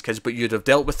previous kids, but you'd have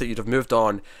dealt with it, you'd have moved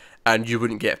on, and you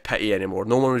wouldn't get pity anymore.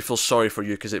 No one would feel sorry for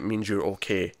you because it means you're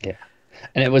okay." Yeah.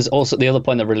 And it was also the other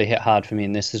point that really hit hard for me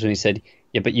in this is when he said,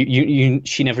 "Yeah, but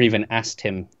she never even asked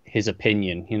him his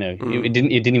opinion. It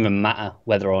didn't even matter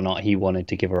whether or not he wanted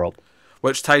to give her up."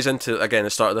 Which ties into, again, the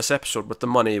start of this episode with the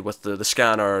money, with the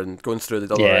scanner, and going through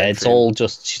the other entry. It's all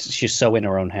just, she's so in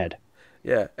her own head.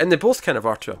 Yeah, and they both kind of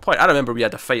are to a point. I remember we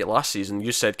had a fight last season.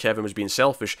 You said Kevin was being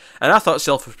selfish, and I thought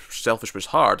selfish was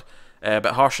hard, but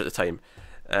harsh at the time.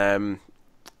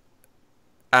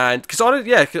 And because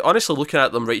honestly, looking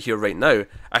at them right here, right now,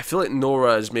 I feel like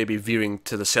Nora is maybe veering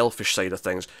to the selfish side of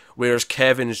things, whereas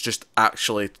Kevin's just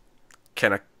actually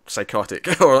kind of psychotic,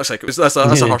 or that's a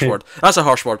harsh word. That's a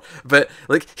harsh word, but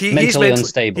like he's mentally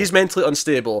unstable. He's mentally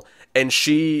unstable, and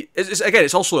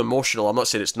it's also emotional. I'm not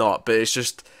saying it's not, but it's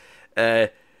just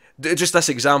this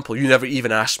example. You never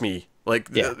even asked me. Like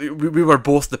we were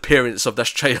both the parents of this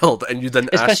child, and you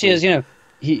didn't. Especially ask me. as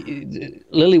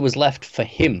Lily was left for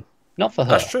him. Not for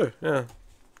her. That's true, yeah.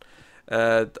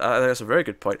 I think that's a very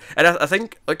good point. And I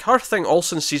think like her thing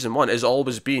also in season 1 has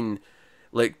always been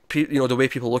like the way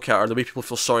people look at her, the way people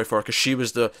feel sorry for her, because she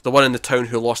was the one in the town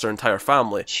who lost her entire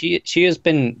family. She has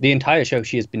been the entire show.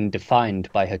 She has been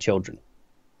defined by her children.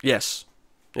 Yes.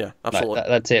 Yeah, absolutely. Like,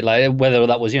 that's it. Like whether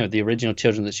that was the original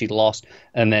children that she lost,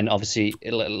 and then obviously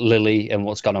Lily and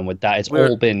what's gone on with that,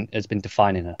 it's been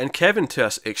defining her. And Kevin, to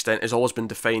an extent, has always been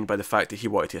defined by the fact that he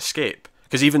wanted to escape.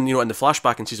 Because even in the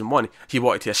flashback in season 1, he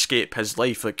wanted to escape his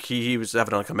life. Like he was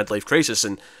having like a midlife crisis,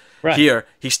 and here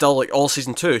he's still like all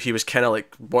season 2, he was kind of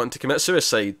like wanting to commit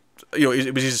suicide.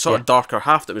 It was his sort of darker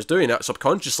half that was doing it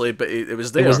subconsciously, but it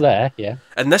was there. It was there, yeah.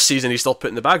 And this season, he's still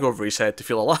putting the bag over his head to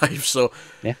feel alive. So,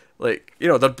 yeah, like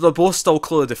they're both still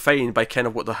clearly defined by kind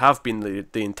of what they have been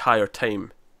the entire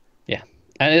time. Yeah,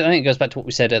 and I think it goes back to what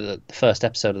we said at the first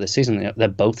episode of this season. They're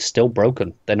both still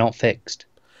broken. They're not fixed.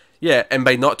 Yeah, and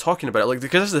by not talking about it, like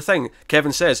because this is the thing,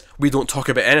 Kevin says we don't talk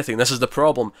about anything. This is the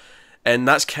problem, and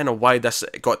that's kind of why this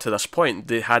got to this point.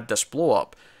 They had this blow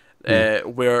up.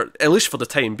 Where at least for the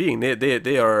time being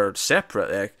they are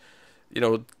separate.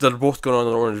 They're both going on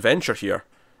their own adventure here,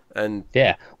 and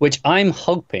yeah, which I'm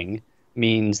hoping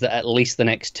means that at least the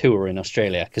next 2 are in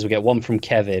Australia, because we get one from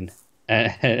Kevin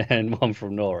and one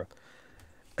from Nora.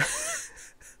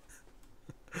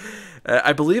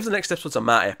 I believe the next episode's a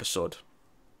Matt episode.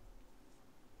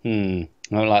 I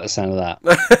don't like the sound of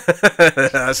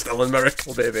that. That's still a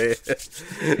miracle, baby.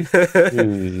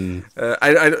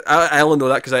 I only know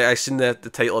that because I seen the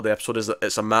title of the episode is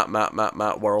it's a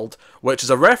Matt world, which is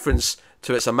a reference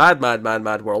to It's a Mad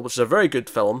World, which is a very good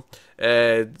film.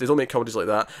 They don't make comedies like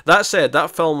that. That said, that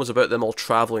film was about them all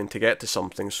travelling to get to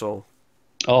something, so...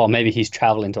 Oh, maybe he's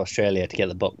travelling to Australia to get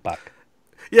the book back.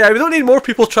 Yeah, we don't need more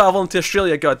people travelling to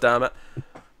Australia, goddammit.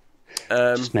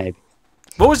 Just maybe.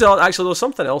 What was the actually? There was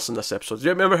something else in this episode. Do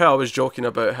you remember how I was joking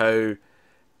about how,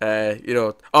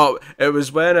 it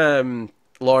was when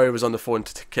Laurie was on the phone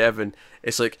to Kevin.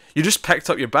 It's like, you just picked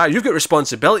up your bag. You've got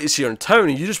responsibilities here in town,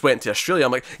 and you just went to Australia.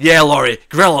 I'm like, yeah, Laurie,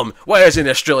 grill him. Why is he in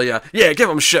Australia? Yeah, give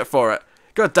him shit for it.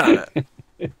 God damn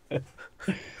it.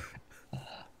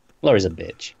 Laurie's a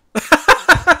bitch.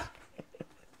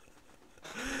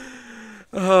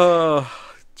 Oh,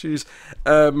 jeez.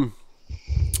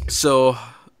 So.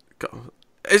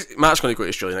 Matt's going to go to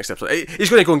Australia next episode. He's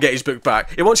going to go and get his book back.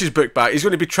 He wants his book back. He's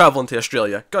going to be travelling to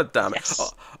Australia. God damn it.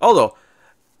 Yes. Although,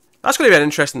 that's going to be an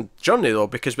interesting journey, though,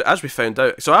 because as we found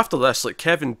out... So after this, like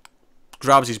Kevin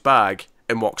grabs his bag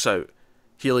and walks out.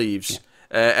 He leaves.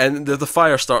 Yeah. And the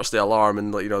fire starts the alarm,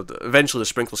 and eventually the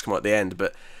sprinklers come out at the end.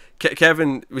 But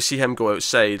Kevin, we see him go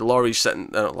outside. Laurie's sitting...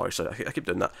 Not Laurie, sorry, I keep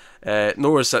doing that.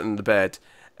 Nora's sitting in the bed.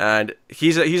 And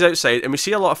he's outside, and we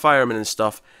see a lot of firemen and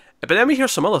stuff. But then we hear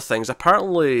some other things.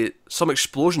 Apparently, some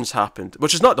explosions happened,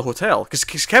 which is not the hotel.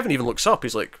 Because Kevin even looks up.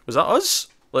 He's like, "Was that us?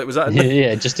 Like, was that?"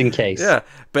 Yeah, just in case. Yeah,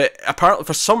 but apparently,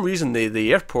 for some reason,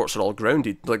 the airports are all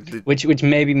grounded. Like, which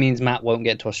maybe means Matt won't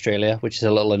get to Australia, which is a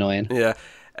little annoying. Yeah,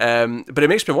 but it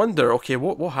makes me wonder. Okay,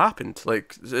 what happened?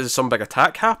 Like, is some big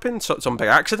attack happened? Some big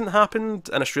accident happened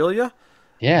in Australia?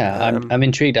 Yeah, I'm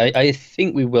intrigued. I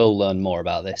think we will learn more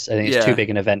about this. I think it's too big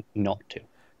an event not to.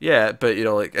 Yeah, but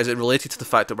is it related to the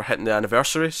fact that we're hitting the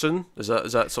anniversary soon? Is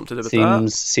that something to do with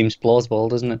that? Seems plausible,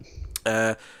 doesn't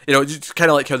it? Just kind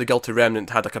of like how the Guilty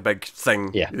Remnant had like a big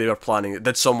thing they were planning.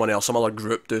 Did someone else, some other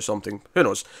group do something? Who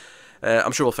knows?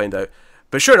 I'm sure we'll find out.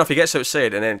 But sure enough, he gets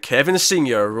outside, and then Kevin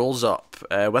Senior rolls up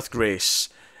with Grace.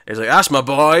 He's like, "That's my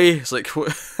boy." It's like,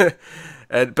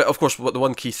 but of course, the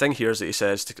one key thing here is that he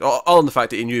says, all in the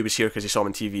fact that he knew he was here because he saw him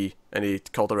on TV and he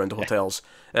called around the hotels.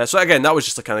 So again, that was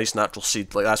just like a nice natural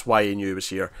seed. Like that's why he knew he was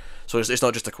here. So it's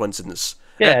not just a coincidence.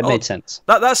 Yeah, it made sense.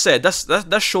 That said,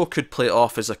 this show could play it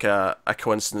off as like a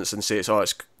coincidence and say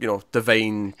it's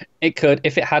divine. It could.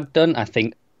 If it had done, I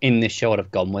think in this show I'd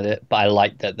have gone with it. But I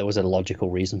liked that there was a logical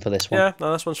reason for this one. Yeah,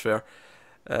 no, this one's fair.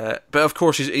 But of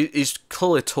course, he's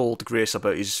clearly told Grace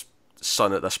about his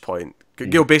son at this point.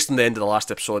 Based on the end of the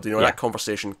last episode, that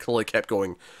conversation clearly kept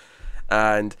going,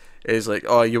 and is like,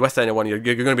 "Oh, you're with anyone? You're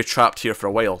going to be trapped here for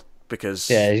a while because."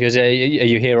 Yeah, he goes, "Are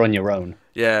you here on your own?"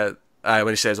 Yeah, when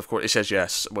he says, of course, he says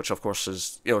yes, which of course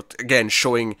is again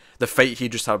showing the fight he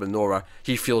just had with Nora.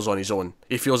 He feels on his own.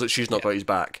 He feels that she's not got his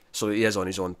back, so he is on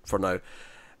his own for now.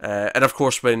 And of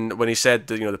course, when he said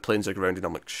that the planes are grounded,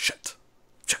 I'm like, shit.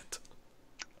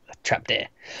 Trapped there.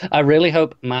 I really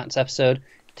hope Matt's episode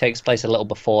takes place a little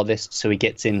before this, so he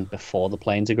gets in before the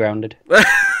planes are grounded.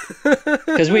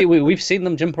 Because we've seen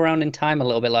them jump around in time a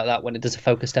little bit like that when it does a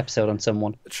focused episode on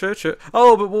someone. True.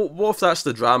 Oh, but what if that's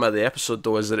the drama of the episode,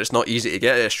 though, is that it's not easy to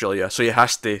get to Australia, so he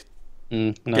has to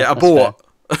get a boat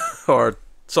or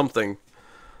something.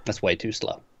 That's way too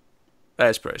slow.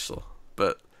 It's pretty slow,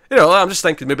 but you know, I'm just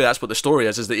thinking maybe that's what the story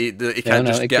is that he can't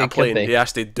just get a plane. He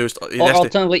has to do. Or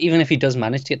alternatively, even if he does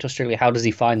manage to get to Australia, how does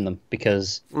he find them?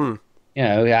 Because you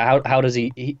know, how does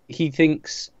he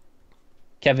thinks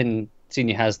Kevin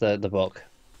Senior has the book.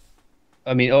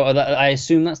 I mean, I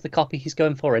assume that's the copy he's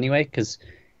going for anyway, because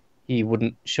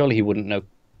surely he wouldn't know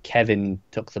Kevin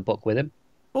took the book with him.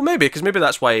 Well, maybe because maybe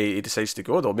that's why he decides to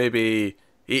go though. Maybe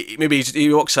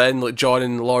he walks in like John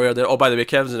and Laurie are there. Oh, by the way,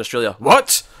 Kevin's in Australia.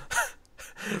 What?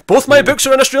 Both my books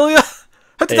are in Australia.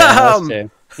 How did that happen? That's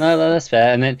true. No, that's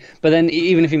fair. But then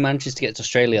even if he manages to get to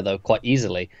Australia though quite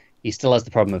easily, he still has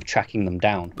the problem of tracking them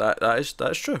down. That is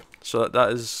true. So that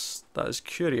is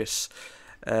curious.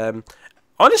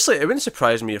 Honestly, it wouldn't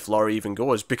surprise me if Laurie even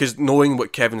goes, because knowing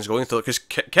what Kevin's going through, because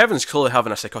Kevin's clearly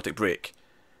having a psychotic break.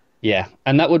 Yeah,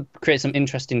 and that would create some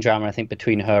interesting drama, I think,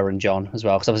 between her and John as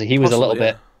well. Because obviously he was a little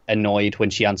bit annoyed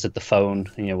when she answered the phone,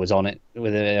 and, you know, was on it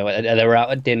with they were out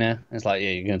at dinner. It's like, yeah,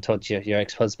 you're going to touch your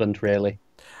ex-husband, really?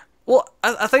 Well,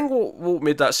 I think what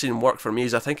made that scene work for me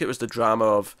is I think it was the drama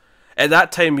of, at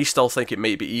that time we still think it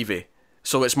might be Evie.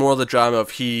 So it's more the drama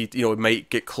of he, you know, might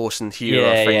get close and hear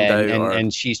or find out.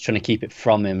 And she's trying to keep it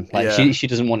from him. Like, she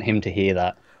doesn't want him to hear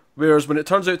that. Whereas when it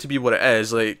turns out to be what it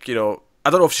is, like, you know, I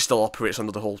don't know if she still operates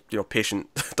under the whole, you know,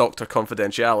 patient-doctor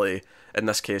confidentiality in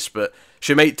this case, but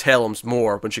she might tell him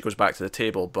more when she goes back to the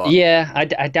table. But yeah,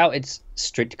 I doubt it's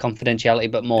strict confidentiality,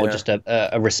 but more just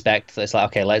a respect that's like,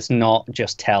 okay, let's not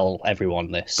just tell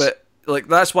everyone this. But like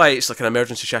that's why it's like an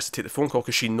emergency. She has to take the phone call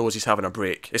because she knows he's having a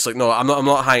break. It's like, no, I'm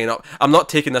not hanging up. I'm not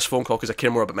taking this phone call because I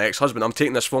care more about my ex-husband. I'm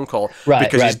taking this phone call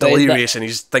because he's delirious and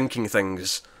he's thinking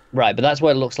things. Right, but that's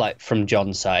what it looks like from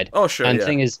John's side. Oh, sure. And the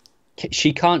thing is,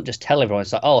 she can't just tell everyone.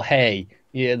 It's like, oh, hey,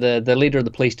 yeah, the leader of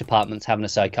the police department's having a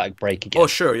psychotic break again. Oh,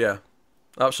 sure, yeah,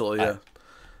 absolutely, yeah.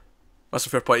 That's a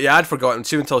fair point. Yeah, I'd forgotten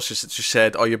too until she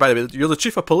said, "Oh, by the way, you're the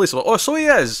chief of police." I'm like, oh, so he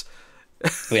is.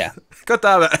 Yeah. God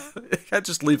damn it! You can't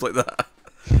just leave like that.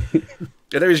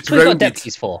 Yeah, now he's grounded. What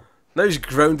deputies for? Now he's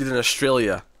grounded in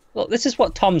Australia. Well, this is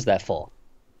what Tom's there for.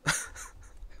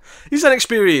 He's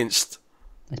inexperienced.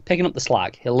 He's picking up the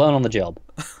slack. He'll learn on the job.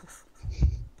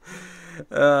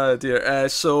 Dear.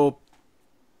 So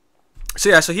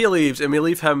he leaves, and we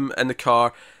leave him in the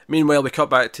car. Meanwhile, we cut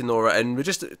back to Nora, and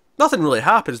nothing really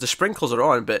happens. The sprinkles are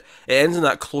on, but it ends in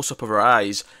that close-up of her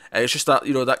eyes, and it's just that,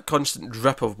 you know, that constant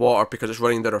drip of water because it's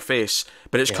running down her face,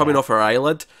 but it's coming off her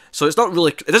eyelid. So it's not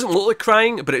really, it doesn't look like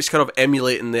crying, but it's kind of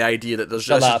emulating the idea that there's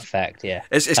just that effect. Yeah,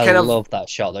 it's kind of, I love that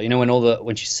shot though. You know,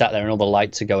 when she's sat there and all the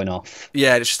lights are going off.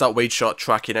 Yeah, it's just that wide shot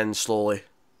tracking in slowly.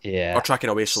 Yeah, or tracking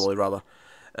away slowly rather.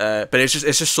 But it's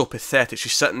just so pathetic.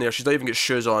 She's sitting there. She's not even got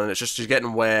shoes on, and she's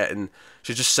getting wet, and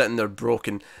she's just sitting there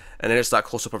broken. And then it's that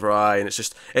close up of her eye, and it's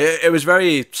just it was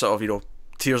very sort of, you know,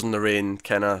 tears in the rain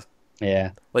kind of.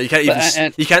 Yeah. Like you can't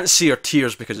even you can't see her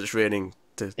tears because it's raining.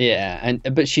 Yeah,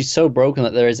 but she's so broken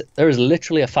that there is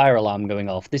literally a fire alarm going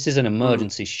off. This is an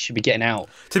emergency. She should be getting out.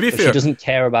 To be fair, she doesn't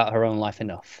care about her own life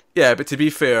enough. Yeah, but to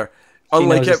be fair,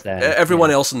 unlike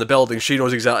everyone else in the building, she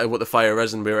knows exactly what the fire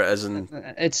is and where it is, and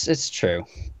it's true.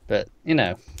 But you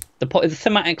know,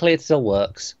 thematically it still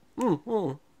works.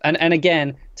 And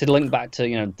again, to link back to,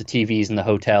 you know, the TVs and the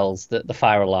hotels, the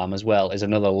fire alarm as well is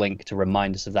another link to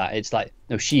remind us of that. It's like,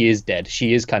 no, she is dead.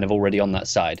 She is kind of already on that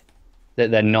side.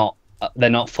 They're not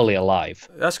fully alive.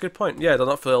 That's a good point. Yeah, they're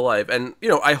not fully alive. And, you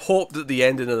know, I hope that the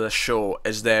ending of the show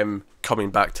is them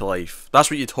coming back to life. That's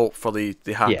what you'd hope for the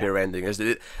happier ending, is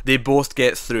that they both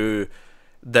get through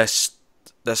this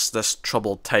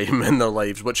troubled time in their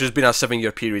lives, which has been a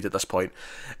 7-year period at this point,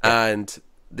 and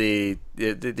they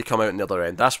come out on the other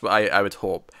end. That's what I would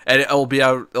hope, and it'll be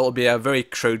a very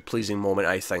crowd pleasing moment,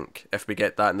 I think, if we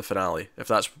get that in the finale, if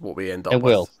that's what we end up with. It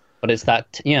will. But it's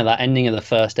that, you know, that ending of the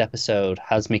first episode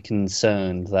has me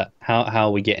concerned that how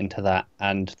we get into that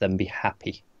and then be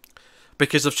happy.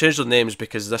 Because they've changed their names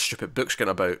because this stupid book's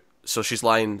getting about. So she's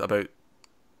lying about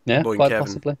knowing quite Kevin.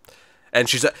 Possibly. And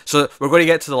so we're going to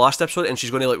get to the last episode, and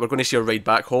she's going to we're going to see her ride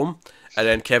back home, and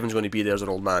then Kevin's going to be there as an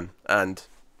old man, and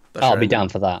I'll be down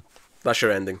for that. That's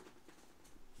your ending.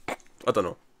 I don't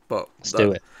know, but let's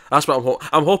do it. That's what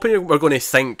I'm hoping we're going to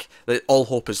think that all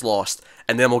hope is lost,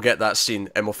 and then we'll get that scene,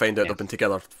 and we'll find out they've been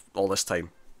together all this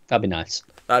time. That'd be nice.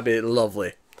 That'd be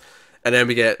lovely. And then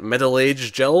we get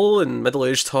middle-aged Jill and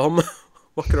middle-aged Tom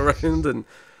walking around, and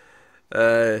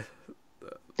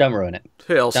don't ruin it.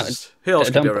 Who else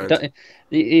could be around?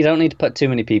 You don't need to put too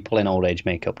many people in old age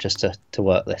makeup just to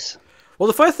work this. Well,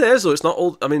 the funny thing is, though, it's not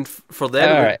old. I mean, for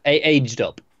them, aged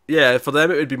up. Yeah, for them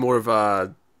it would be more of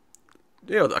a,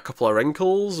 you know, a couple of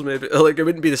wrinkles, maybe. Like, it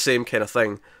wouldn't be the same kind of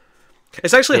thing.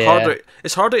 It's actually harder.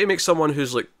 It's harder to make someone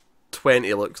who's like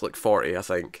 20 looks like 40, I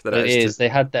think. Than It it is. They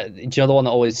had that. Do you know the one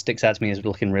that always sticks out to me as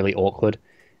looking really awkward?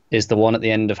 Is the one at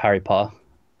the end of Harry Potter.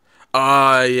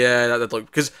 Ah, yeah, that did look,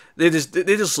 because they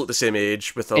just look the same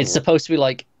age with It's them. supposed to be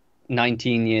like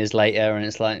 19 years later, and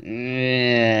it's like,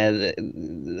 yeah,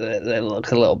 they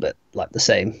look a little bit like the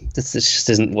same. This just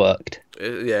isn't worked.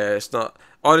 Yeah, it's not.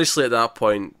 Honestly, at that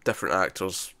point, different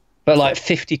actors. But like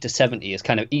 50 to 70 is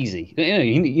kind of easy. You know,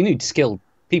 you need skilled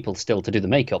people still to do the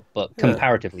makeup, but Yeah.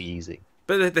 comparatively easy.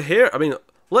 But the hair, I mean,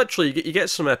 literally, you get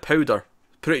some powder,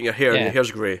 put it in your hair, and Yeah. your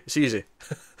hair's grey. It's easy.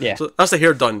 Yeah, So that's the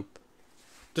hair done.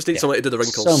 Just need yeah. somebody to do the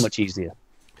wrinkles. So much easier.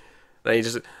 Then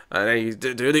you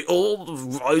do the old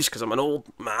voice because I'm an old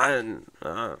man.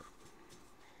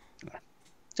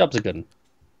 Job's a good one.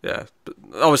 Yeah, but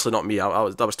obviously not me.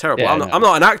 That was terrible. Yeah, I'm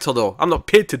not an actor though. I'm not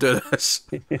paid to do this.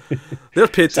 They're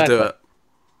paid to do Exactly. it.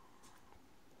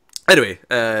 Anyway,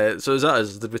 so is that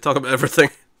us? Did we talk about everything?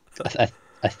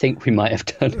 I think we might have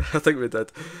done. I think we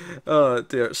did. Oh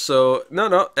dear. So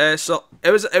no. So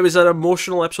it was an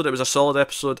emotional episode. It was a solid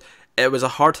episode. It was a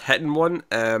hard hitting one.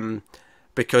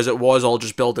 Because it was all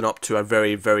just building up to a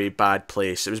very, very bad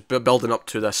place. It was building up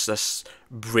to this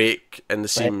break in the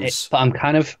seams.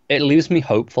 But it leaves me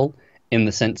hopeful in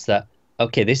the sense that,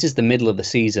 okay, this is the middle of the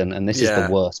season and this is Yeah.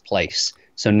 the worst place.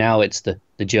 So now it's the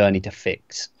journey to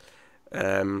fix.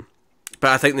 But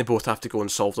I think they both have to go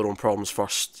and solve their own problems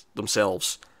first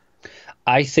themselves.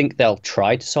 I think they'll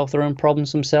try to solve their own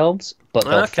problems themselves, but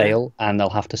they'll Okay. fail and they'll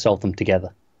have to solve them together.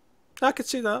 I could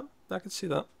see that.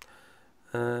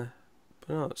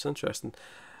 But no, it's interesting.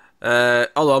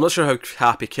 Although I'm not sure how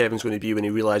happy Kevin's going to be when he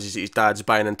realises that his dad's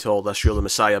buying into all this You're the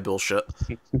Messiah bullshit.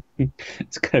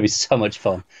 It's going to be so much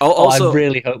fun. Also, I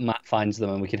really hope Matt finds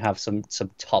them and we can have some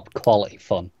top quality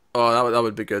fun. oh, that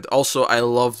would be good. Also, I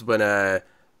loved when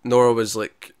Nora was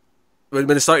like, when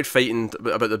they started fighting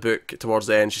about the book towards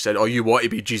the end, she said, "Oh, you want to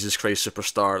be Jesus Christ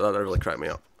Superstar?" That really cracked me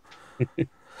up.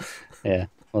 Yeah,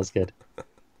 that's good.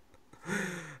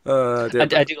 Dear,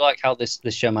 I do like how this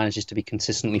show manages to be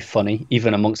consistently funny,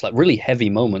 even amongst like really heavy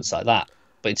moments like that.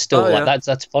 But it's still yeah.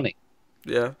 that's funny.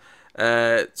 Yeah.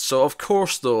 So of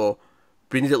course, though,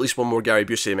 we need at least one more Gary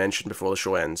Busey mention before the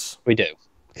show ends. We do.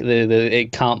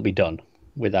 It can't be done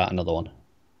without another one.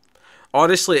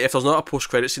 Honestly, if there's not a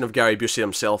post-credit scene of Gary Busey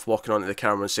himself walking onto the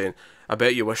camera and saying, "I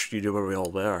bet you wish you knew where we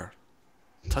all were."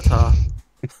 Ta-ta.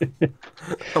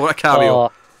 What a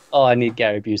cameo. Oh, I need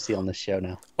Gary Busey on this show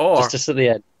now. Or Just at the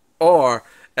end. Or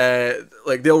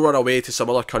like they'll run away to some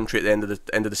other country at the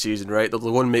end of the season, right? They'll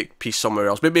go and make peace somewhere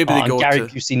else. Maybe they And go Gary to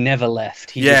Busey never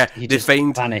left. He they just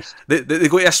find vanished. they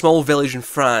go to a small village in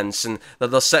France and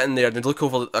they're sitting there and they look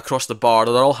over across the bar.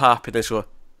 They're all happy. And they just go,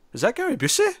 "Is that Gary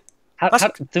Busey?"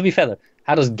 To be fair, though,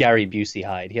 how does Gary Busey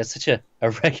hide? He has such a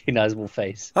recognizable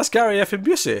face. That's Gary effing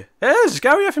Busey. It is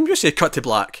Gary effing Busey. Cut to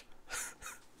black.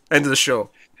 End of the show.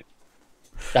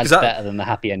 That's that- better than the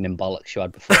happy ending bollocks you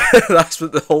had before. That's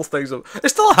what the whole thing's.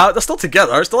 It's still they're still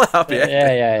together. It's still a happy ending.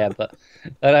 Yeah. But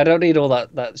I don't need all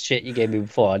that shit you gave me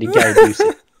before. I need Gary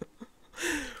Busey.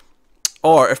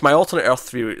 Or if my alternate Earth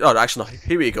theory. Oh, actually, no.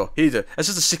 Here we go. Here you do. This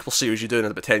is the sequel series you're doing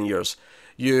in about 10 years.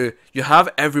 You have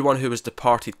everyone who was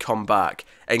departed come back,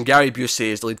 and Gary Busey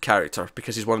is the lead character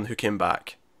because he's one who came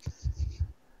back.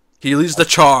 He leads the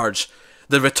charge.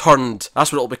 The Returned.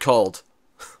 That's what it'll be called.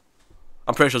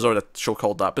 I'm pretty sure there's already a show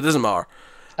called that, but it doesn't matter.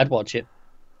 I'd watch it.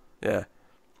 Yeah.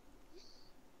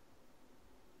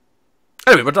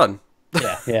 Anyway, we're done.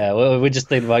 Yeah. We're just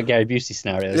thinking about Gary Busey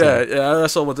scenarios. Yeah,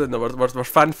 that's all we're doing. We're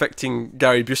fanficting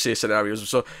Gary Busey scenarios.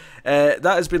 So that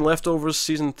has been Leftovers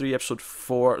Season 3, Episode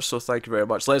 4. So thank you very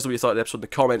much. Let us know what you thought of the episode in the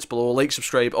comments below. Like,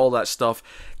 subscribe, all that stuff.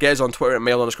 Get us on Twitter at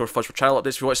mail_fuzz for channel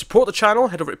updates. If you want to support the channel,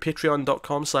 head over to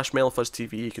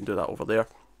patreon.com/mailfuzztv. You can do that over there.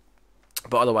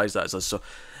 But otherwise, that is us. So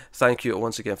thank you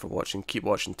once again for watching. Keep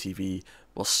watching TV.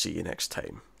 We'll see you next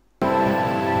time.